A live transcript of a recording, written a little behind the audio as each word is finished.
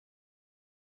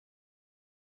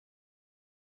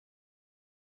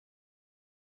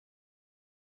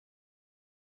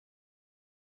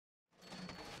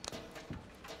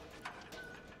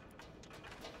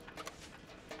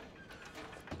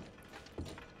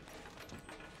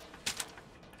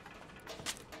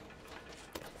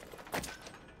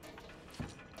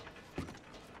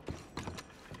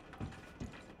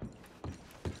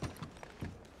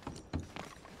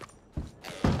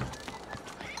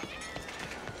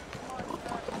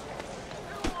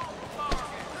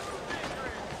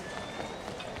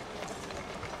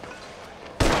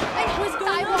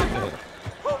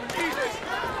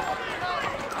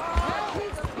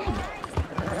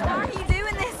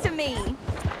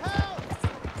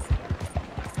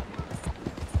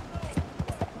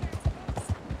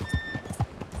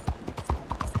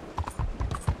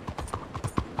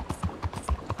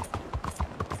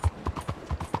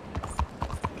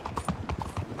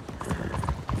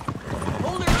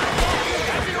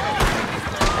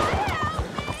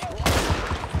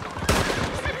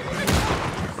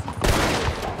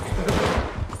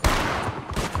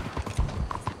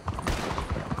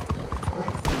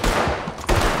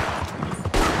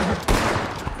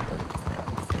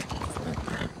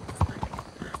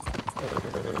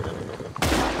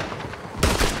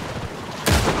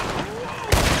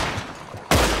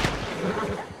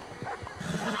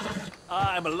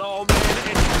I'm a lawman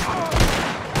and...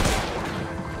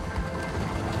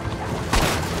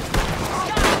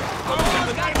 Oh,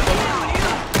 the guy behind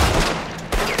you!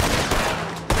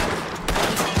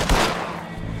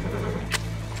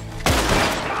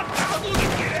 Stop down, look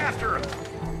and get after him!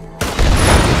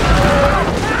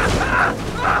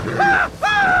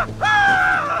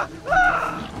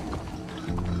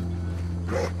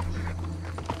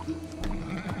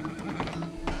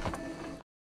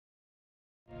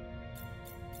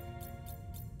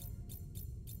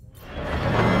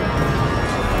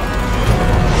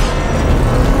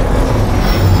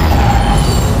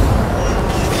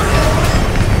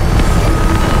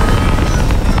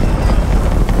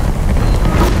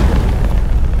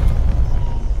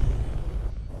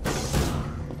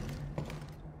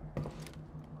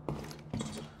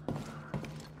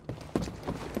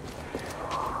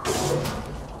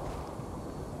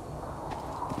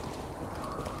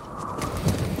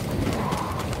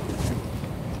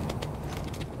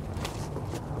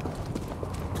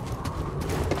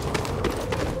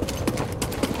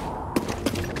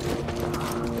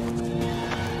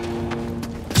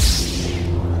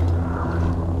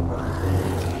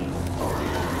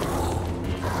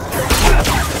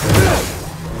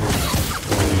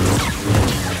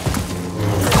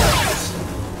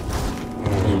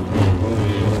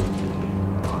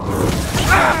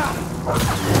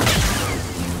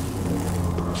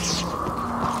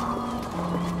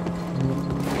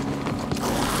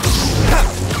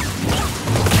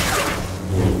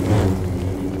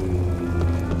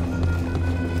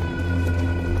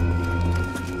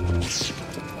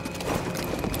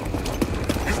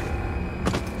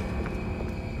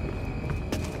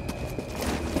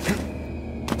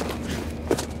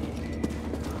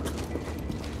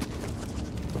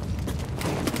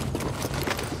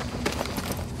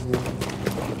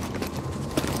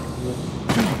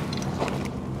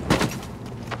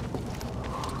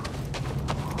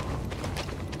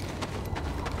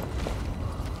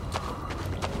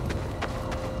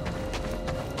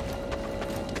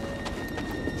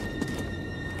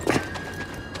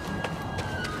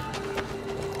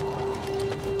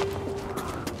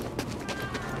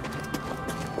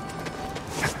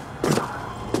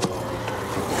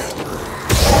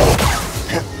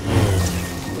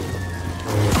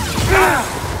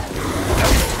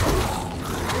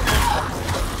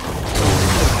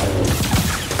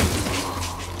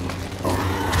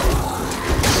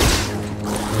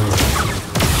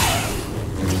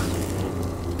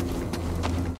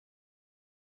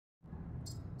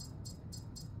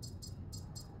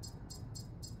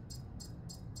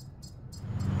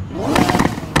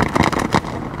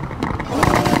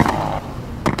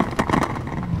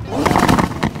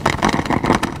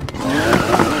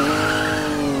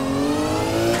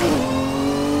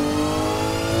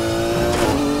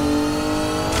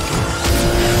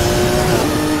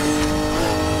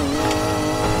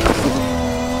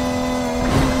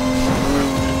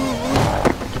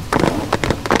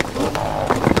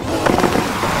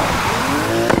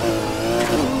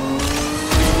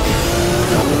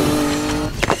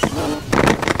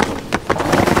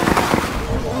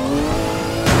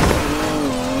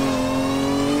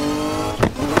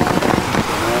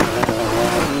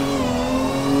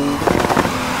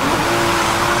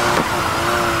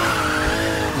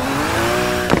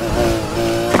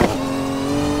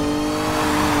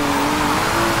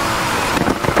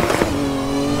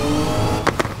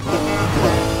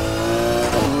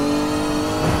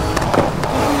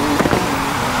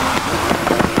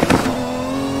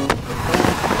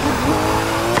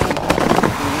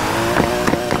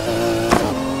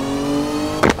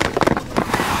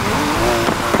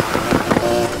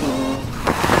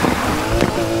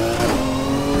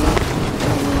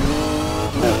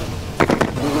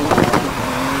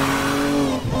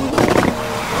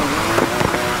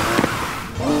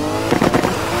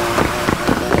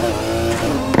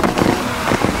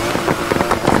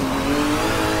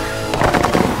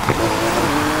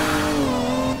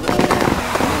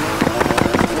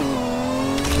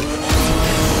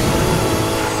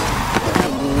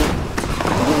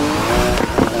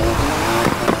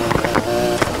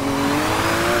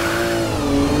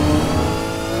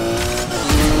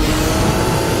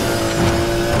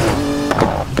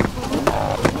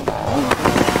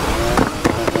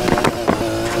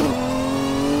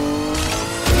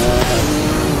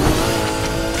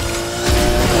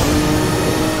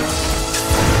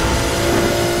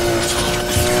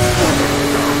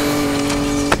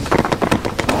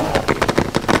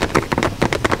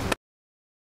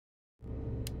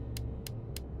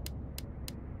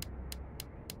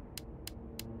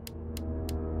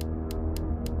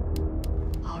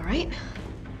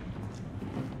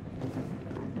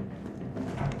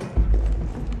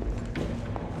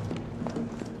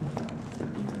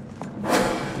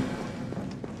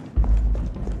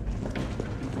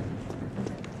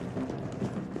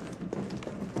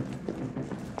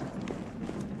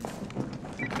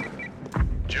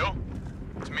 Jill?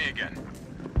 It's me again.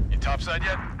 You topside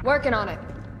yet? Working on it.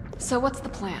 So what's the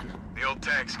plan? The old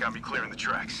tanks got me clearing the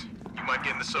tracks. You mind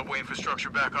getting the subway infrastructure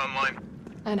back online?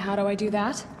 And how do I do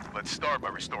that? Let's start by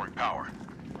restoring power.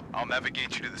 I'll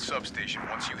navigate you to the substation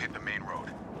once you hit the main road.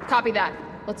 Copy that.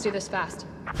 Let's do this fast.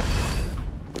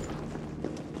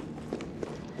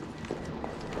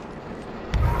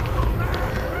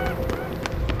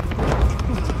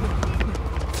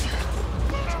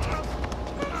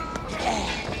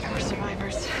 We're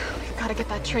survivors. We've got to get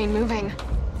that train moving.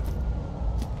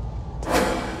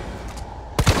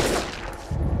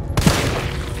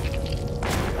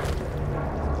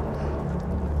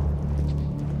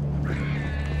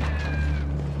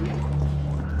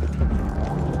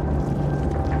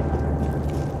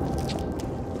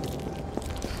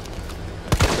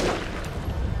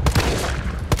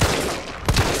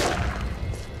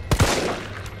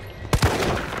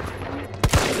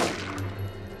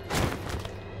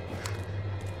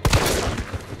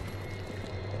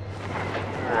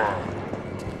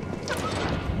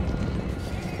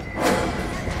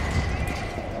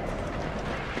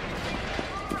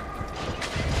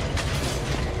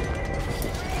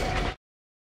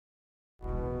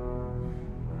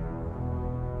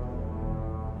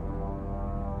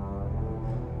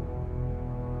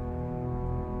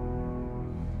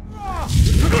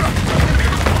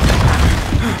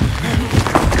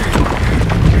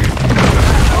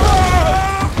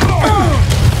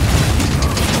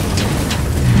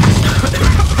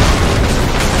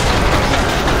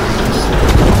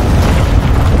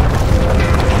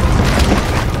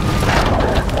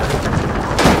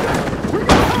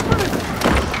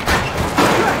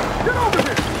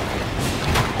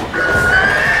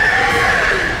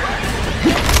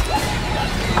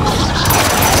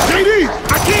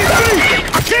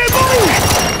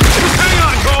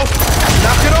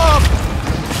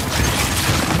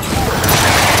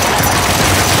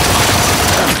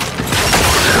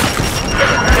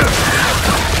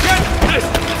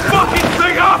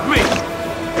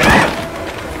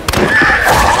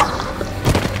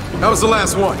 That was the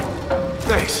last one.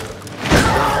 Thanks.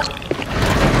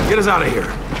 Get us out of here.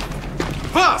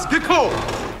 Boss, get cold!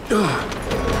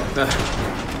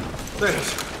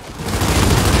 Thanks.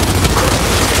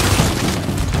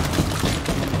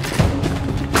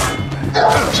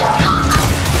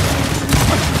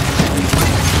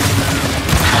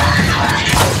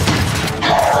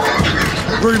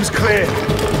 Room's clear.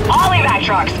 All evac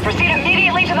trucks, proceed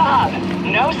immediately to the hub.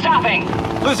 No stopping.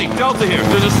 Lizzie, Delta here.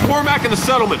 There's a Swarmac in the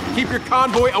settlement. Keep your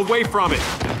convoy away from it.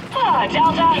 Ah,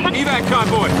 Delta. Evac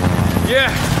convoy.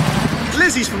 Yeah.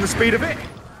 Lizzie's from the speed of it.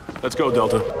 Let's go,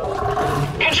 Delta.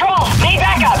 Control, need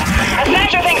backup. A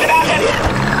snatcher thinks about it.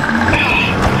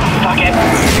 Fuck it.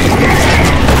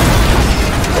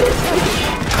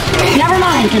 Never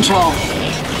mind, Control.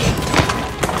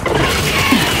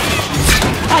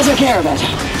 I took care of it.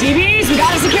 DBs, we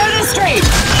gotta secure this street.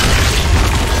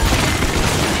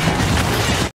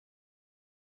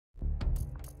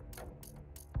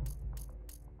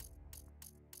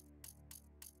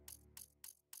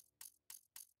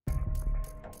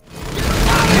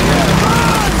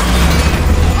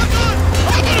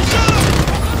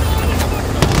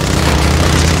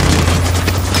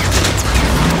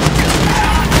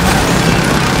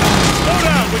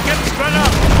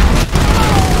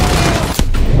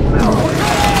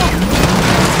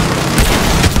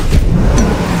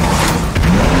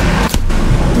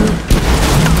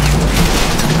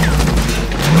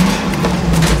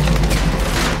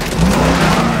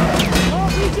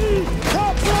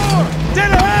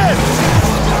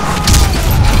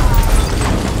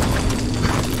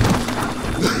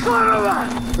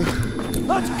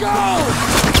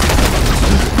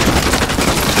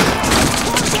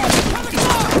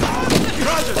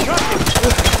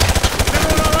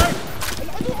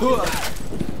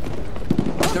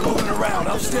 They're moving around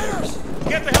upstairs.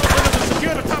 Get the helicopter and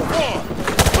secure the top floor.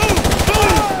 Move!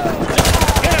 Move!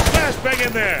 Get a flashbang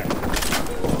in there.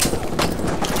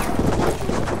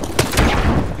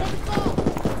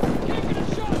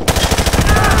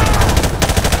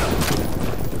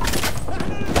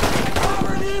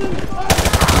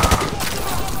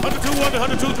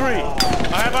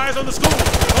 I have eyes on the school. 2-1,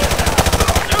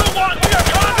 we are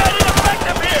combat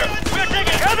ineffective here. We are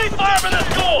taking heavy fire from the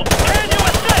school. Can you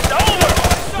assist? Over.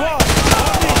 Squad,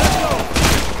 let's go.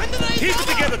 Keep it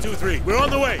together, 2-3. We're on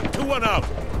the way. 2-1 out.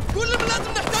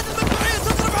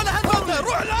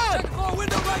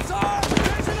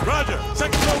 Roger.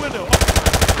 Second floor window.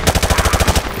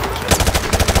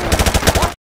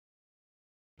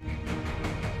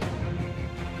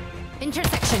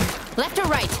 Intersection. Left or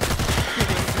right?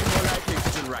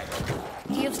 Right.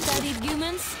 Do you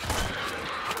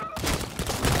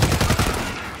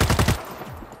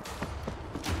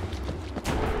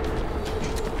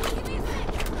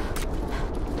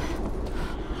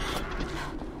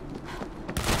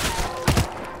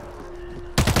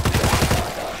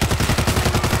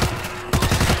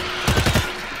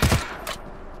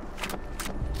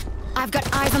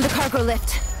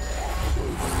lift.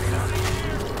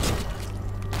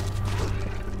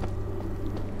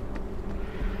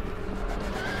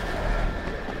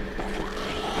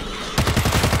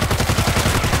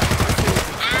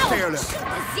 Fairly.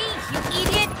 Zeke, you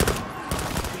idiot!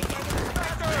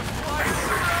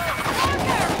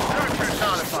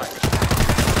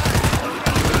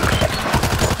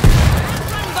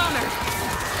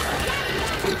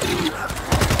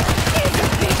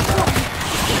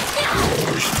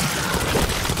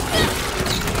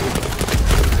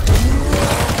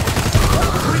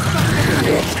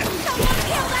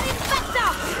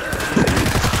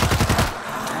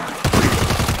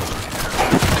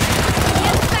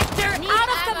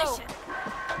 Run, bomber!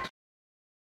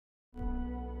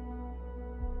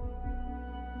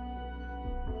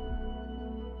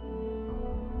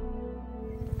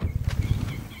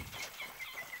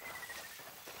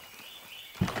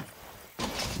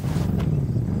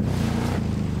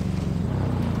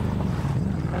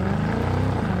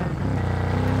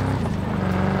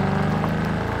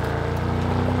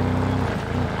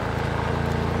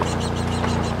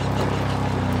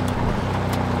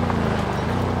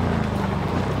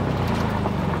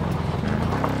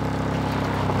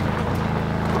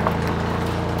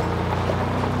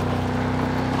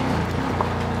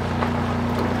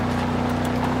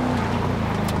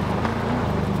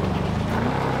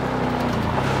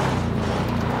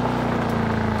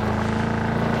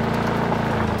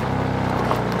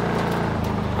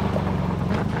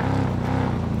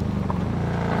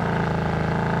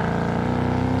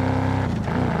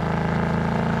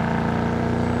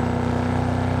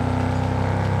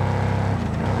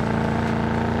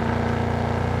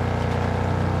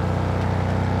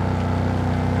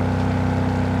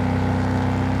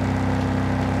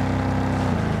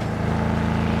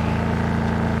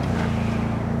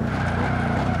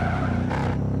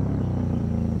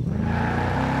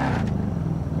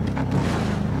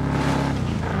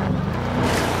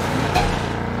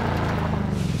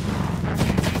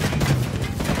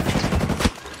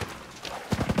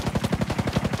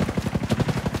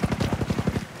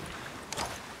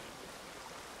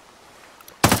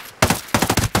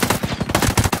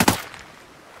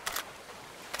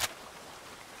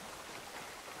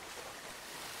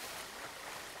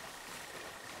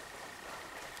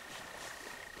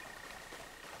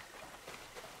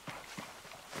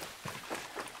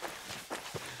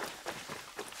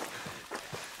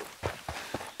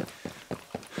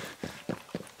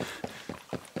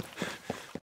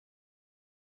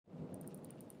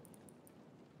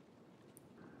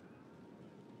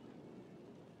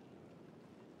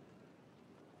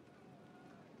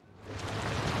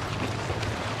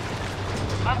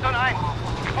 Anton 1,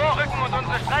 vorrücken und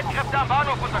unsere Streitkräfte am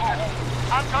Bahnhof unterstützen.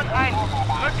 Anton 1,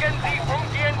 rücken Sie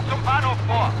umgehend zum Bahnhof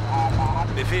vor.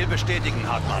 Befehl bestätigen,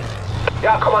 Hartmann.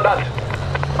 Ja, Kommandant.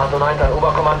 Anton 1 an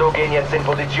Oberkommando gehen jetzt in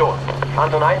Position.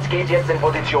 Anton 1 geht jetzt in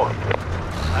Position.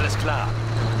 Alles klar.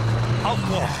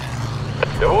 Aufbruch!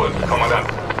 Jawohl, Kommandant.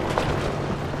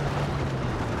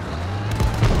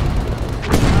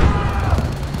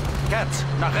 Cat,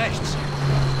 nach rechts.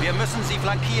 Wir müssen sie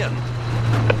flankieren.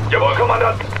 Jawohl,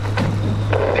 Kommandant.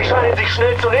 Sie scheinen sich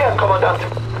schnell zu nähern, Kommandant.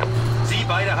 Sie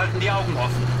beide halten die Augen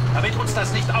offen, damit uns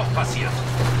das nicht auch passiert.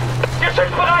 Ihr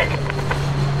seid bereit!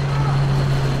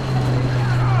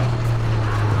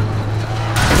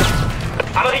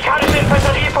 Amerikanische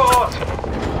Infanterie vor Ort!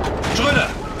 Schröder,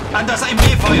 an das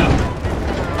MG-Feuer!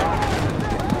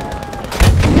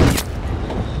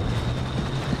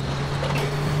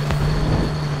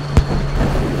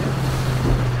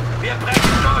 Wir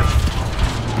brechen durch!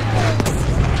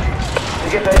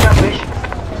 Mir gefällt das nicht.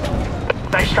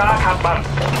 Sei stark, Hartmann.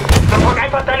 Verfolg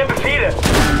einfach deine Befehle.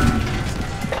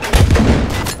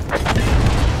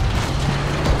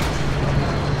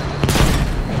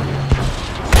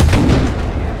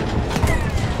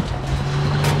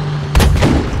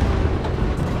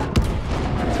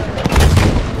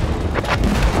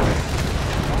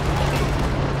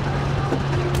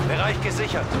 Bereich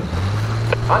gesichert.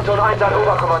 Anton 1 an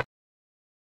Oberkommando.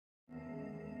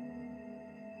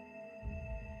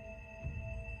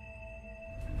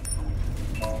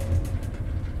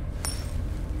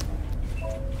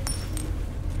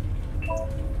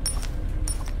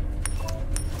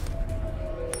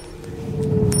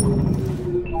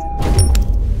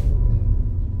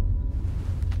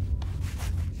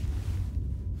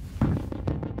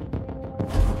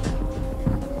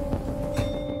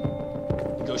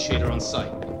 Negotiator on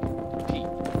site. Repeat.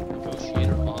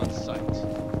 Negotiator on site.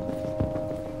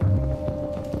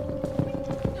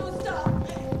 No, stop!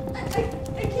 I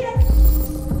can't!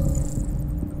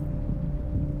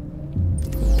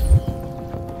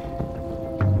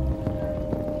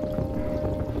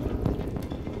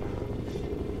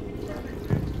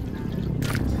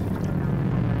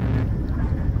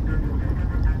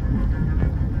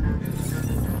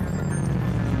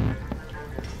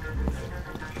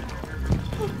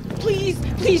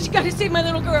 Please, you gotta save my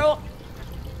little girl.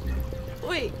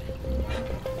 Wait.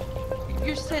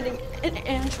 You're sending an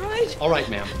android? All right,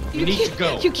 ma'am. You need to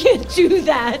go. You can't do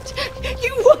that.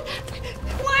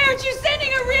 Why aren't you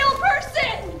sending a real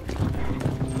person?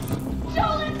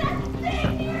 Joel, that's stay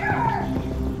here!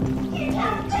 You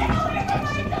can't stay away from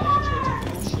my daughter!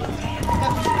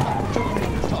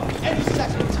 Any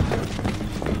second.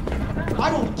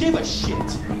 I don't give a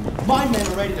shit. My men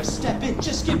are ready to step in.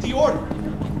 Just give the order.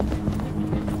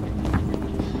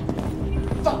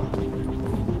 Fuck.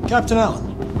 Captain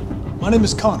Allen, my name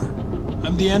is Connor.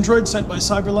 I'm the android sent by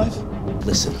CyberLife.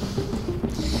 Listen,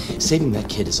 saving that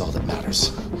kid is all that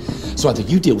matters. So either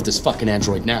you deal with this fucking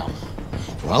android now,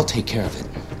 or I'll take care of it.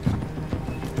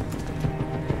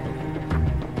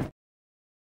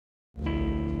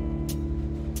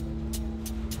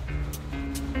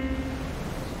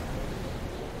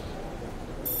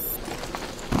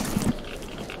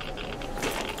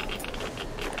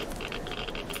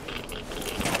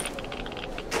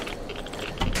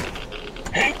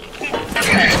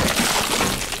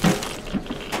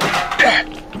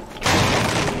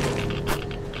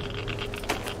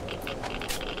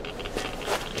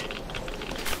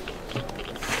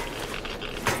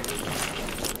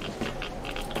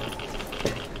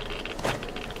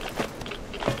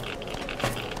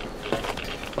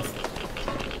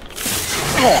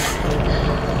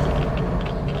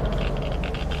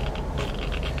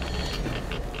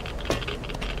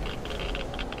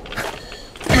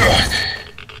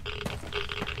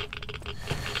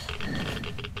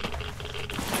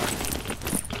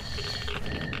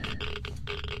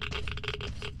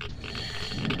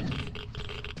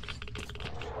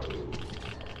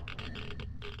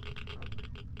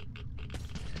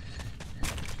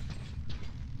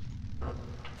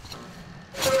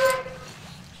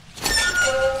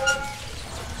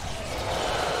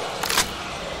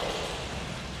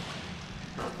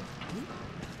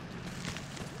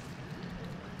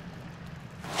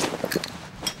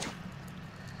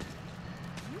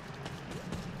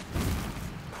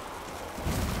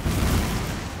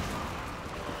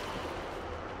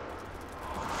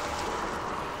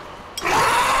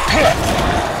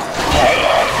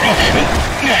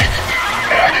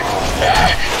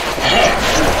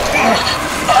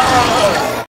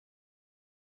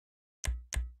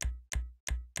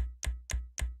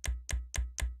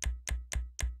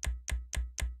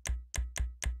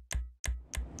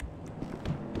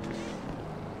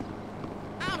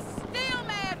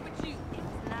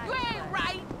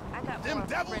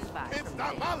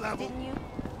 Didn't you?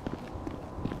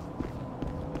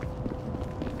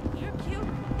 You're cute.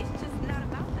 It's just not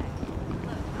about that.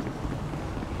 Look.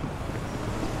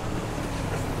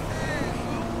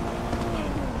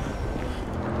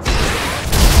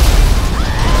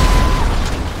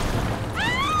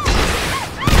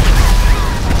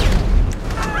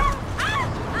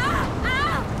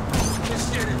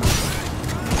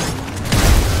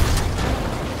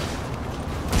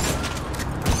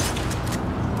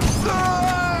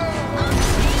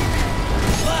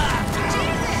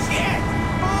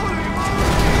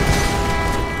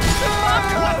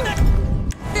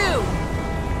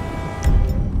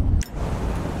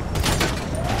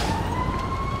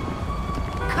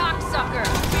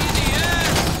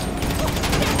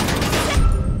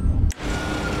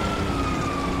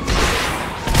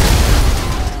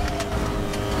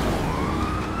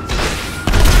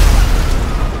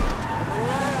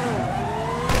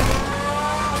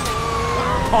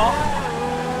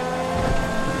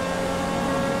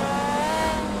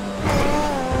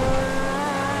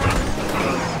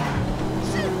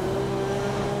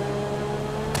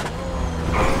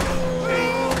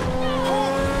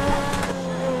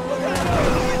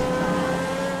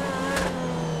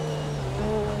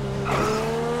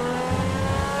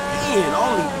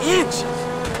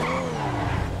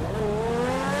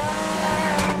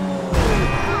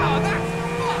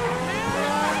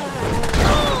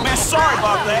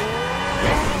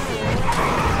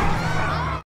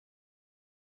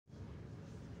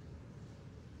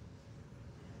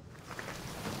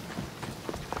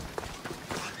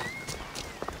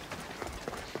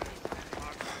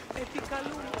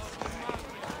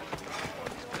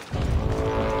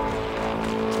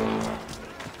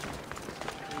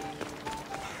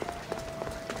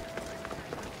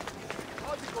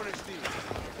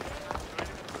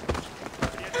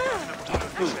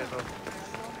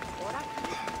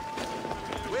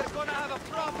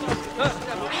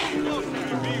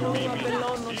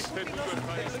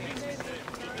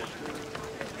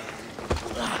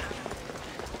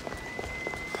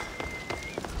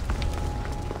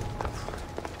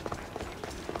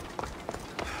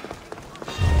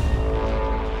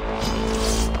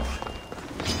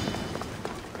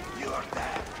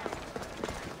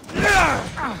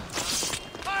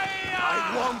 I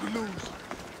won't lose.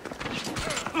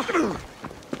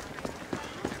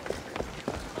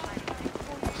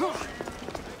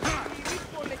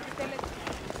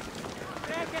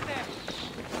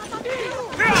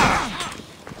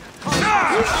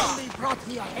 You only brought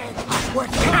me ahead. We're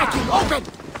cracking open.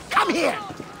 Come here.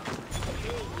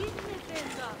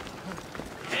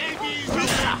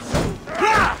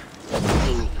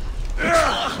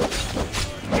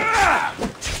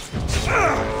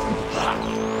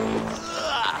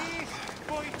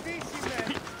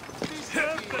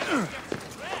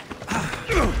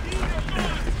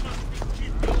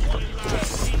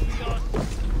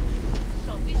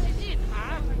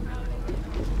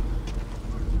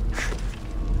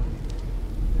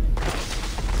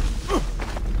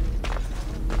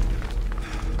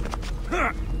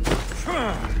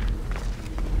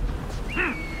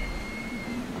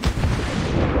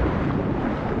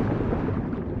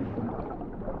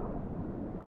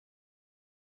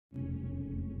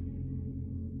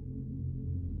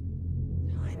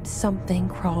 Something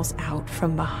crawls out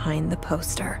from behind the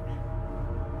poster.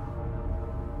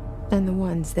 And the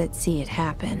ones that see it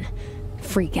happen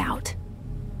freak out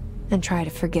and try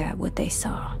to forget what they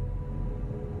saw.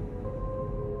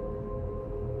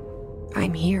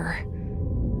 I'm here.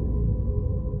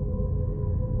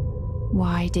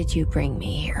 Why did you bring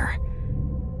me here?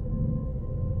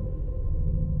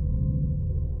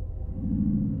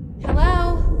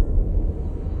 Hello?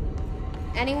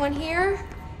 Anyone here?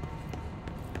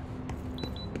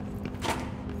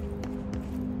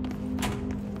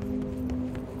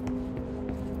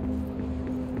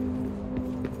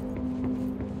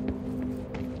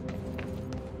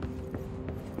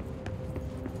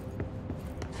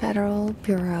 Federal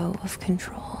Bureau of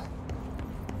Control.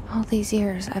 All these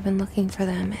years I've been looking for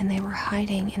them and they were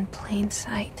hiding in plain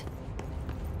sight.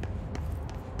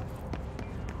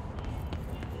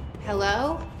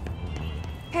 Hello?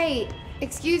 Hey,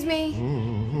 excuse me.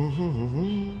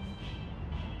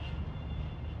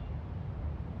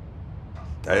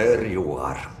 There you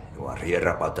are. You are here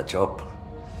about the job.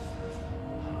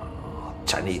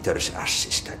 Janitor's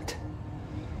assistant.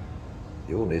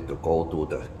 You need to go to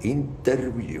the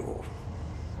interview.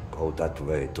 Go that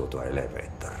way to the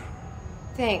elevator.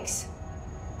 Thanks.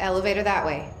 Elevator that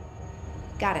way.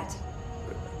 Got it.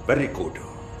 Very good.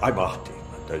 I'm Ahti,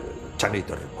 the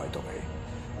janitor, by the way.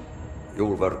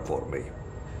 You'll work for me.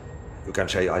 You can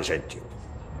say I sent you.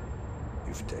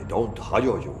 If they don't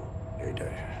hire you, niin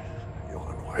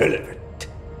johan on helvet.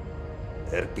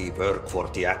 There be work for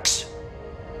the axe.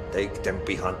 Take them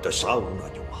behind the sauna,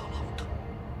 jumalauta.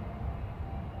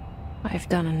 I've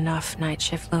done enough night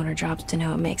shift loner jobs to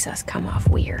know it makes us come off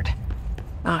weird.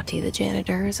 Ahti the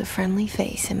janitor is a friendly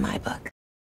face in my book.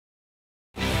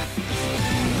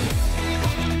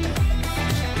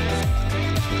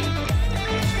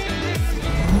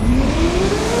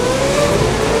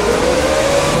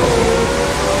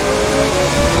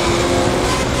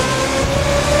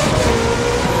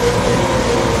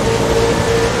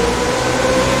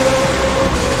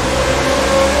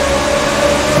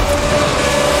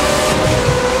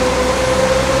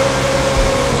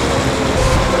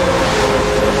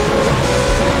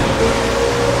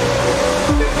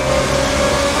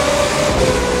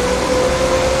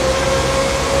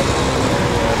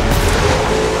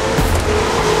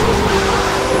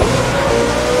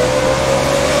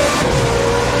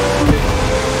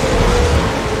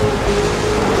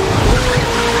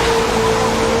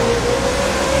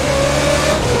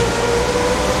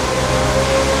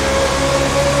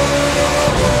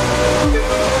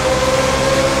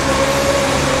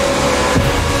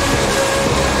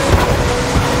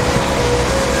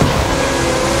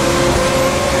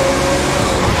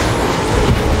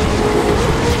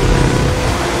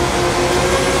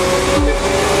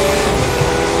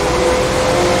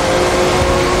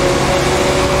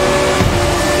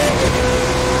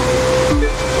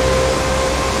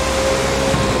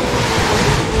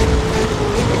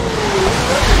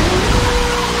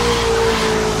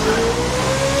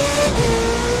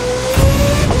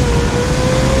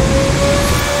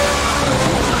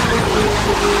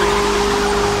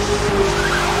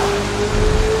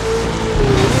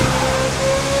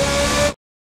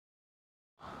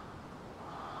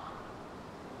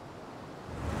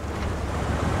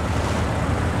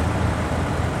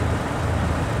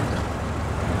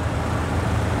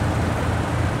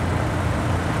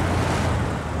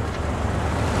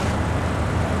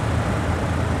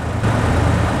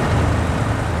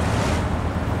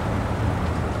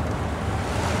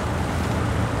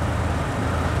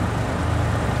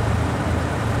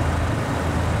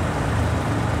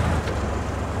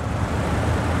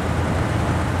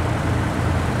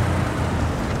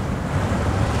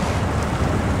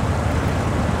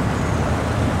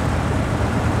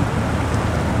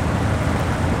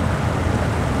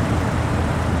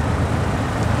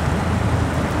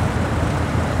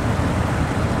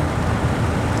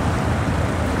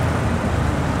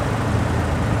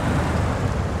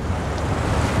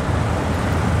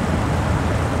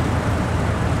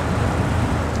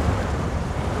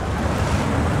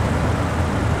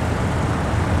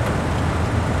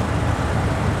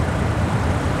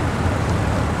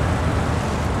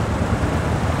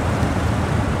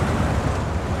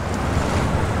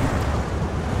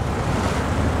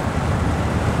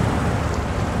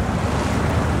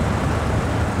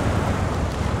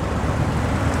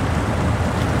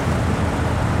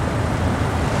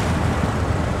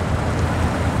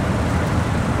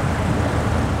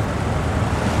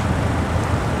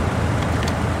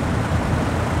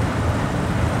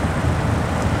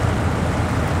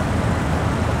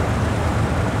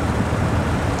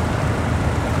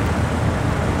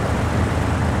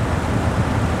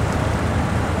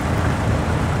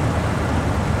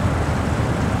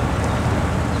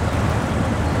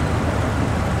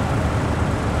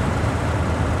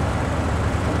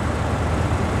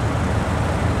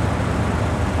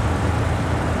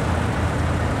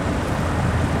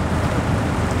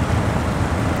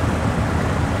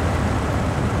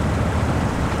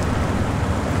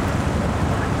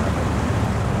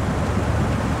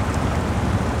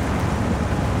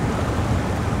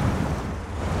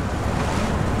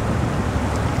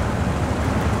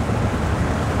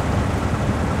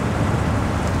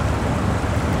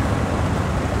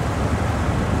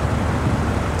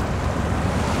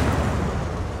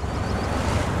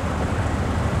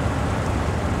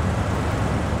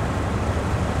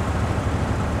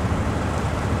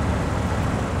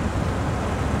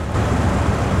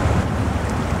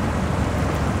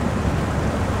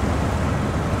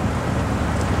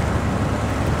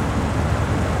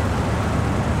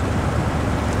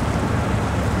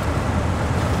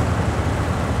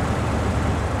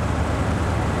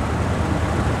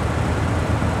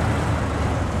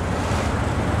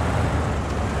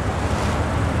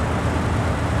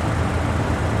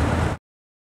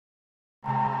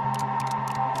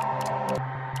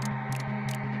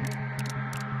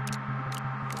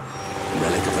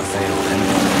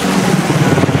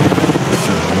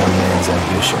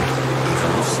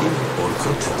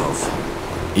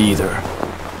 Either.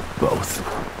 Both.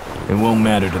 It won't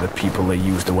matter to the people they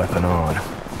use the weapon on.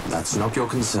 That's not your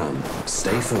concern.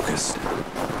 Stay focused.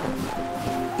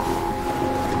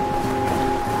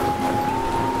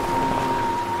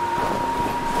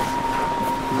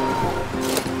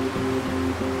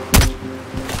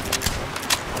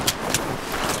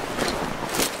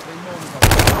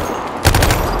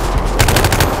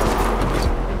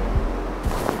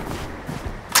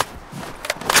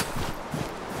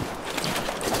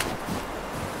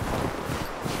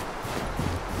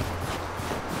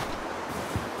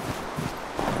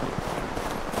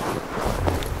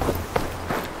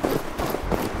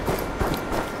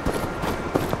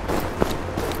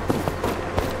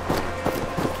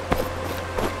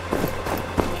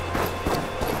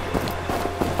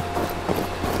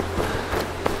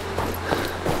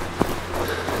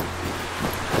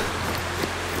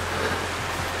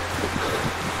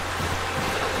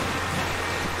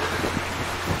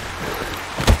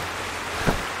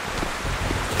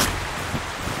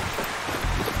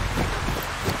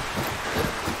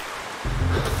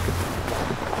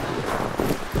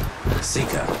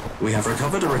 Seeker, we have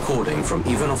recovered a recording from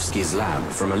Ivanovsky's lab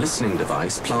from a listening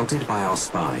device planted by our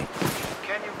spy.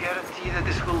 Can you guarantee that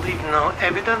this will leave no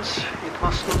evidence? It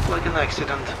must look like an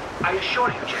accident. I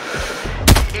assure you, General.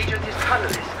 The agent is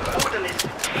colorless, odorless,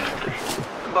 tasteless.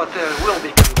 But there will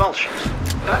be convulsions.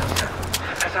 But,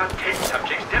 as our test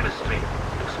subjects demonstrate,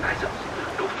 no spasms,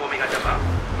 no foaming at the mouth,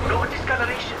 no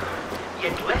discoloration.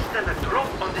 Yet less than a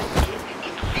drop on the skin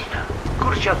is lethal.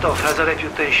 Kurchatov has a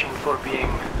reputation for being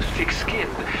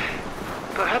thick-skinned.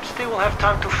 Perhaps they will have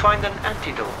time to find an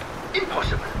antidote.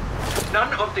 Impossible.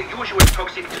 None of the usual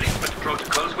toxic treatment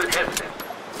protocols will help them.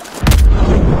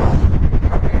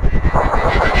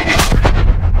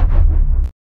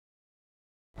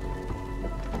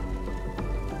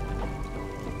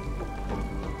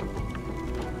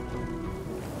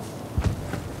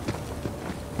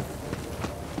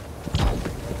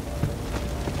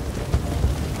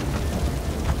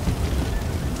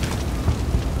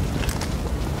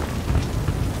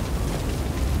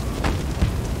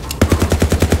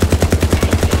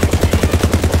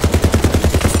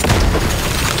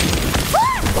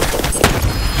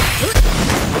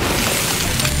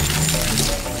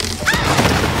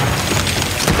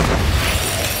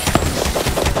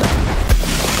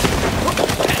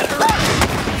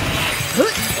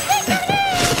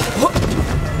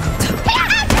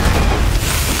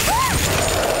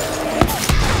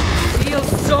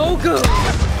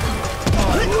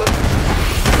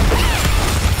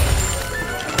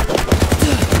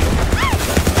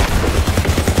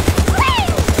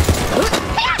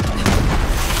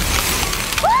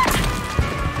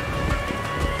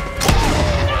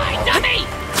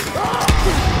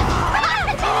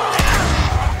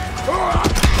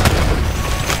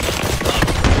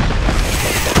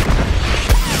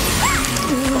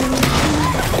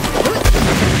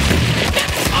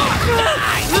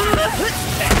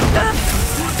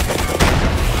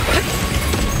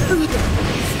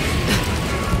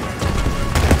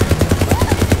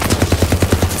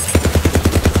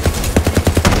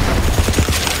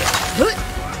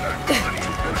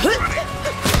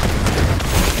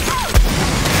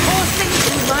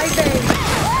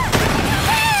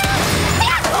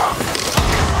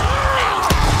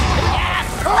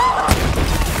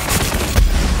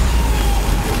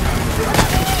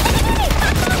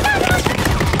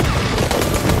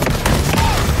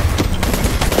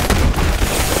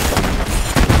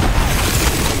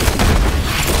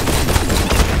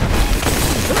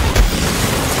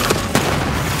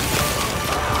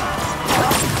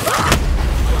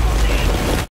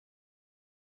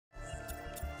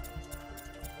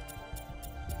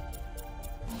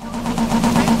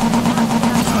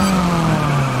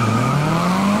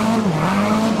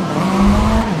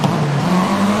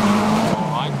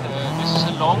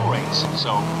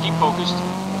 So keep focused.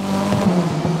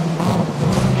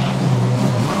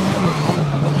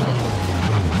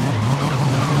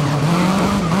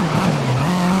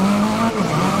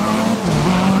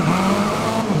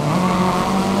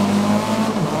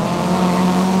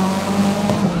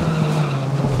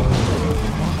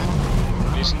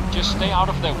 Listen, just stay out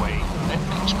of their way. Let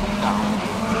things cool down.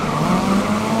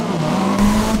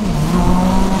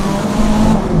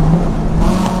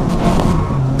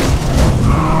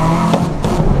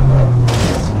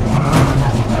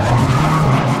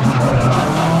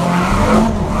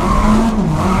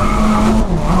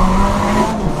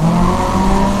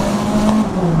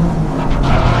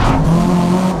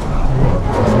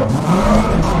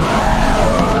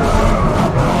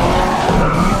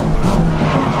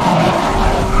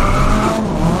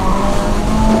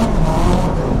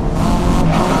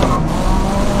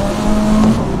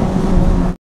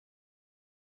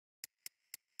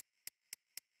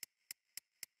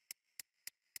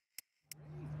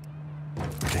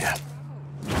 Clear.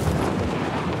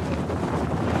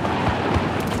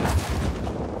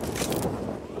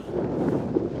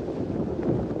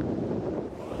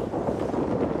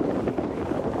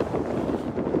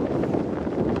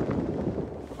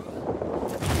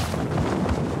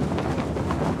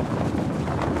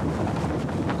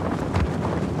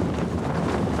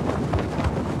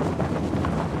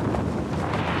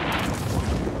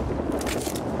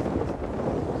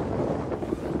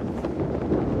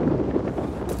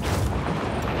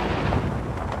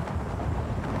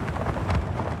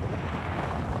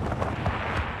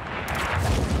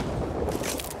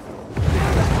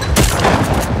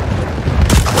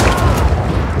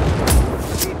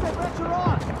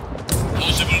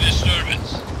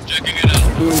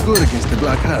 Doing good against the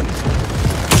Black Hand.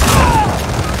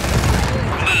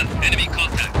 Command, enemy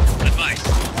contact. Advice.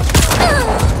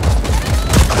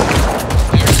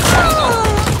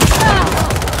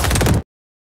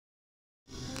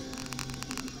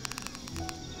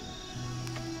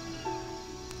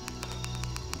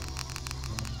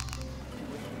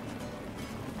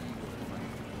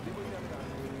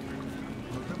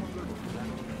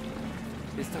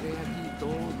 Estaré aquí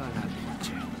toda la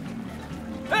noche.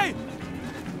 ¡Hey!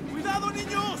 ¡Cuidado,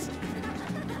 niños!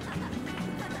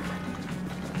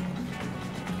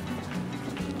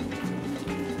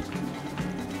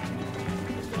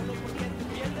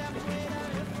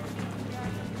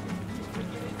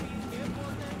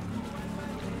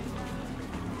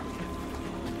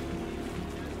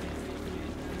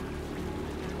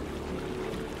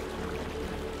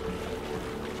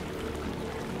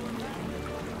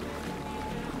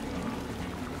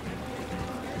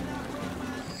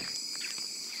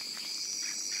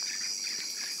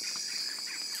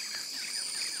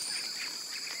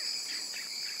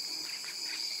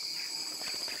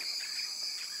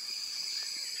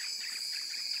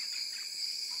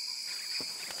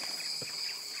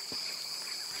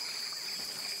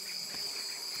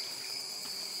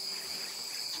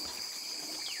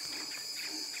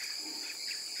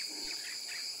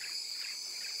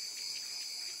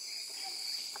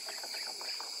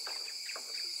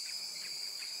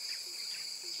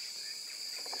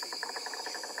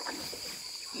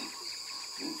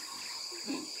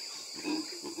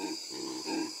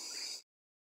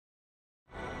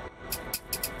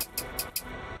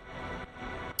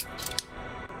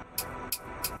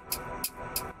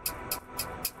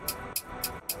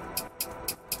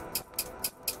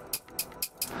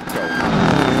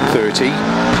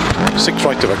 Six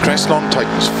right of a crest long,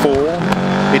 tightens 4,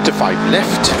 into 5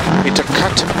 left, into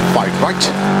cut, 5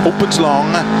 right, opens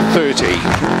long, 30.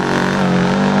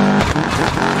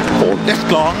 4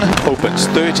 left long, opens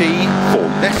 30, 4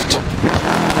 left,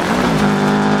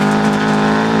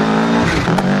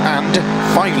 and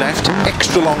 5 left,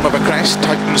 extra long of a crest,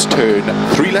 tightens turn,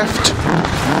 3 left,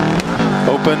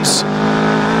 opens,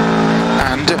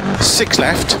 and 6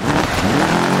 left,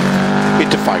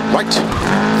 into 5 right,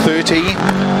 30,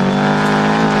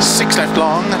 6 left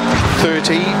long,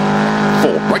 30,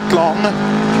 4 right long,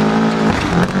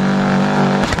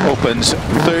 opens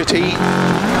 30,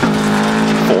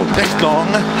 4 left long,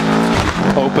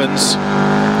 opens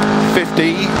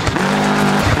 50,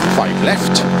 5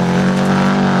 left,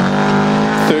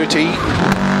 30,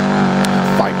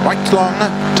 5 right long,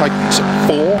 tightens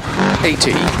 4,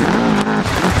 80.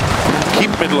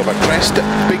 Keep middle of a crest,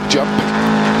 big jump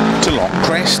to long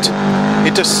crest,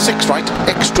 into 6 right,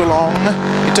 extra long,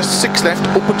 into 6 left,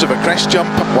 opens of a crest jump,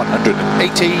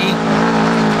 180,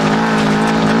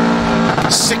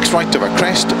 6 right of a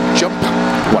crest, jump,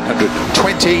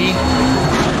 120,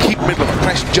 keep middle of a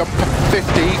crest, jump,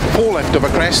 50, 4 left of a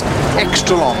crest,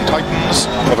 extra long, tightens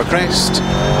of a crest,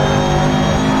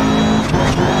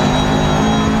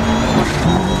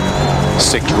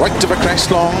 6 right of a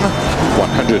crest long,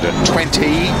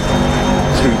 120,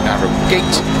 through narrow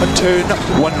gate and turn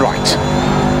 1 right.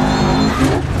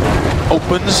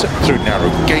 Opens through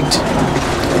narrow gate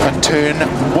and turn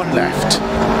 1 left.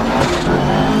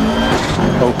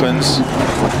 Opens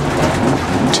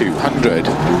 200.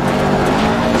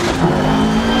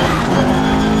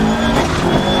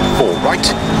 4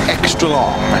 right, extra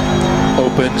long.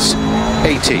 Opens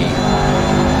 80.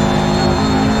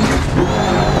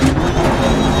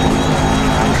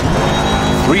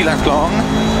 3 left long,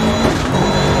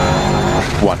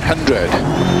 100.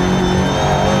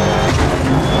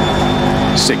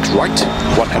 6 right,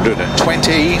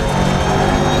 120.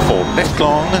 4 left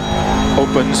long,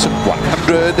 opens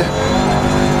 100.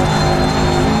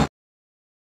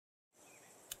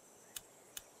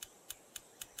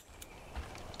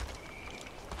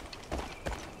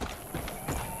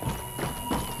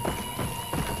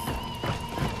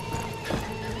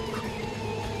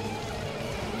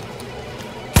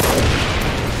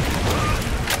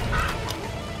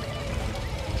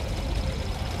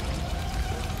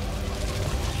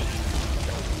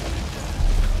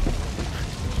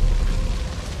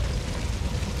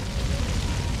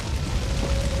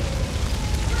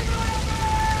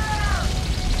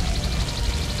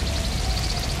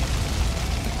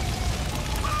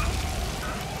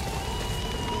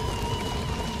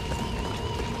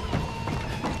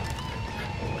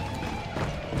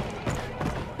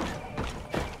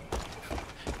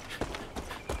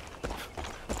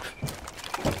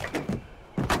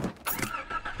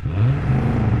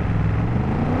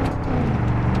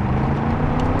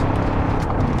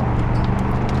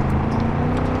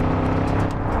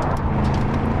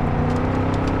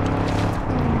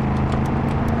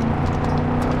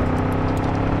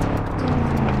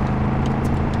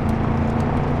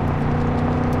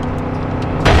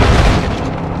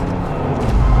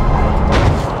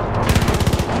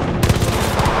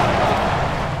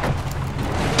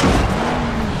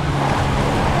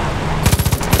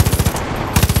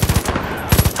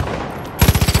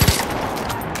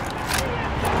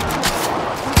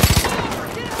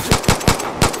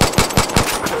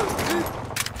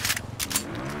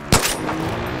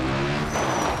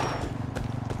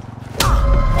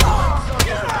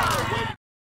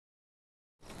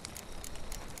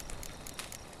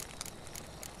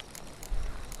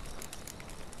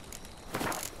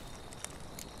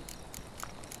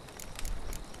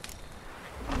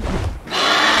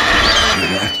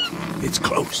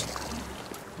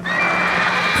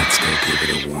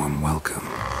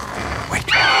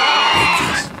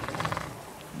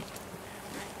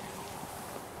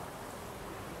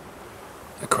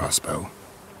 crossbow.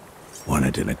 Won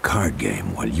it in a card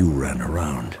game while you ran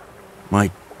around.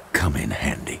 Might come in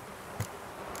handy.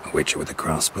 A witcher with a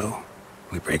crossbow?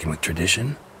 We breaking with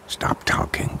tradition? Stop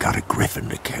talking. Got a griffin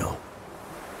to kill.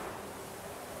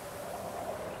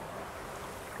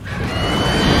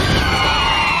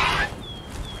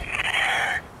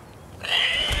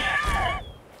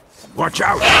 Watch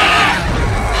out!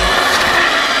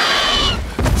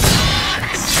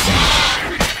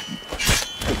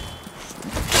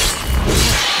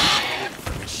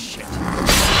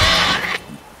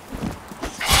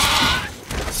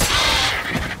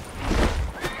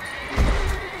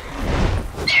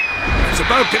 It's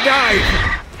about to die!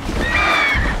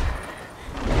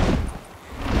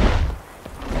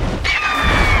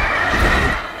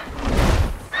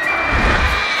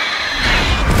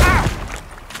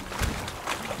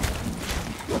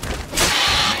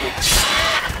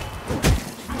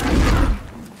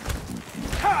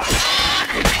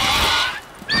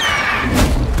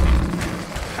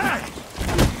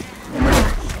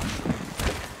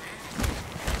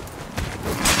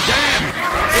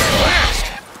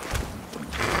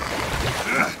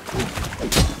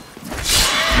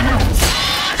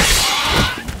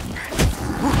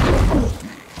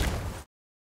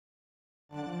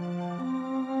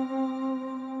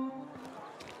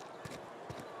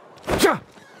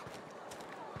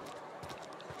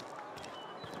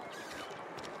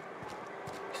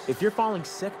 If you're falling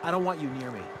sick, I don't want you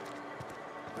near me.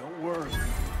 Don't worry.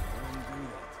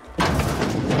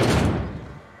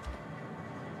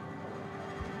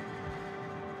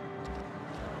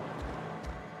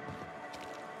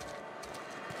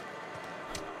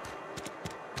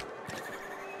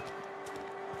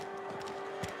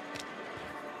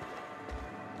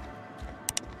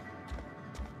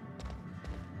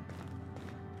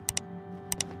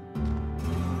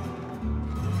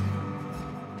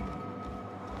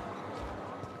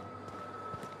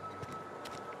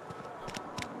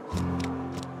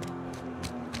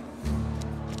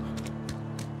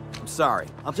 Sorry,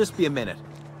 I'll just be a minute.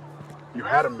 You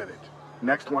had a minute.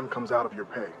 Next one comes out of your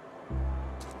pay.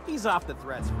 Ease off the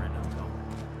threats, friend. I'm going.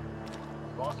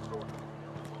 Boss's order.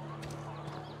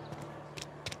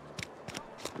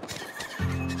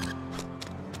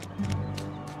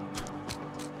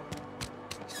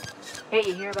 Hey,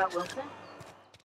 you hear about Wilson?